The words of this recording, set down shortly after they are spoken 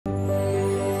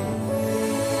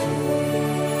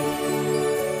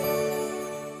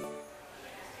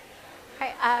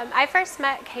I first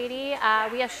met Katie.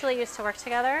 We actually used to work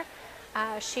together.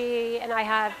 She and I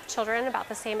have children about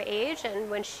the same age, and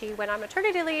when she went on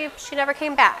maternity leave, she never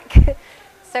came back.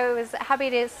 So I was happy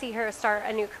to see her start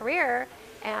a new career.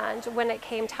 And when it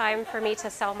came time for me to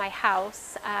sell my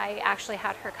house, I actually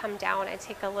had her come down and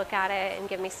take a look at it and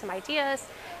give me some ideas.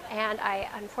 And I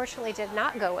unfortunately did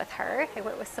not go with her. I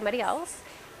went with somebody else.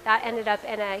 That ended up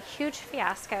in a huge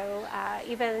fiasco.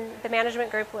 Even the management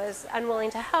group was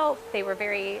unwilling to help. They were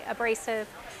very abrasive,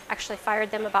 actually fired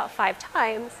them about 5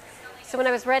 times. So when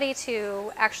I was ready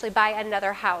to actually buy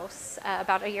another house,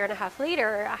 about a year and a half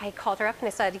later, I called her up and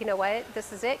I said, you know what,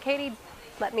 this is it, Katie.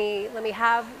 Let me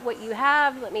have what you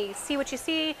have. Let me see what you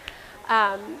see.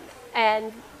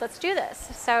 And let's do this.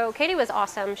 So Katie was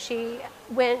awesome. She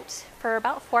went for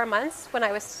about 4 months when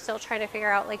I was still trying to figure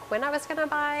out like when I was going to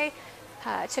buy.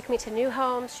 Took me to new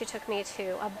homes. She took me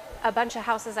to a bunch of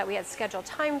houses that we had scheduled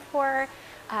time for.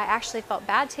 I actually felt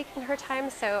bad taking her time,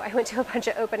 so I went to a bunch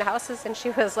of open houses and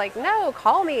she was like, no,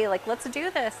 call me, like, let's do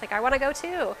this. Like, I want to go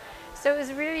too. So it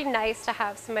was really nice to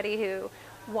have somebody who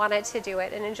wanted to do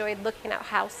it and enjoyed looking at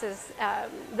houses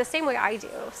the same way I do.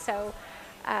 So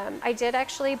I did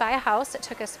actually buy a house. It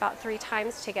took us about 3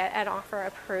 times to get an offer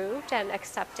approved and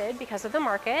accepted because of the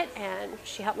market, and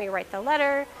she helped me write the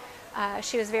letter.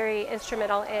 She was very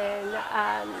instrumental in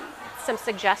some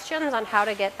suggestions on how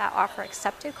to get that offer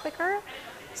accepted quicker.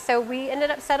 So we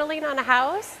ended up settling on a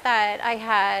house that I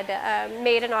had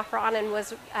made an offer on and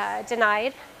was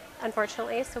denied,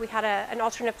 unfortunately. So we had an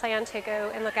alternate plan to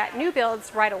go and look at new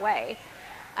builds right away.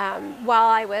 While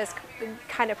I was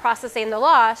kind of processing the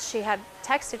loss, she had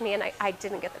texted me and I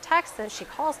didn't get the text, and she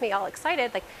calls me all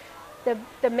excited, like,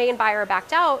 the main buyer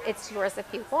backed out, it's yours if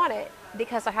you want it,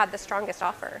 because I had the strongest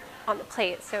offer on the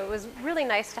plate. So it was really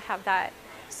nice to have that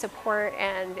support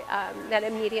and that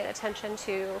immediate attention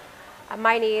to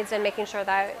my needs and making sure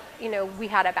that, you know, we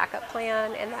had a backup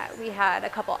plan and that we had a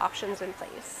couple options in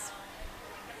place.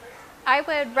 I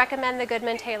would recommend the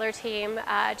Goodman Taylor team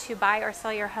to buy or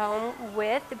sell your home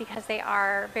with, because they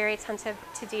are very attentive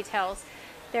to details.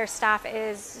 Their staff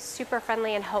is super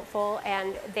friendly and helpful,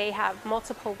 and they have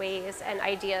multiple ways and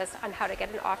ideas on how to get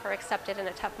an offer accepted in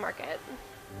a tough market.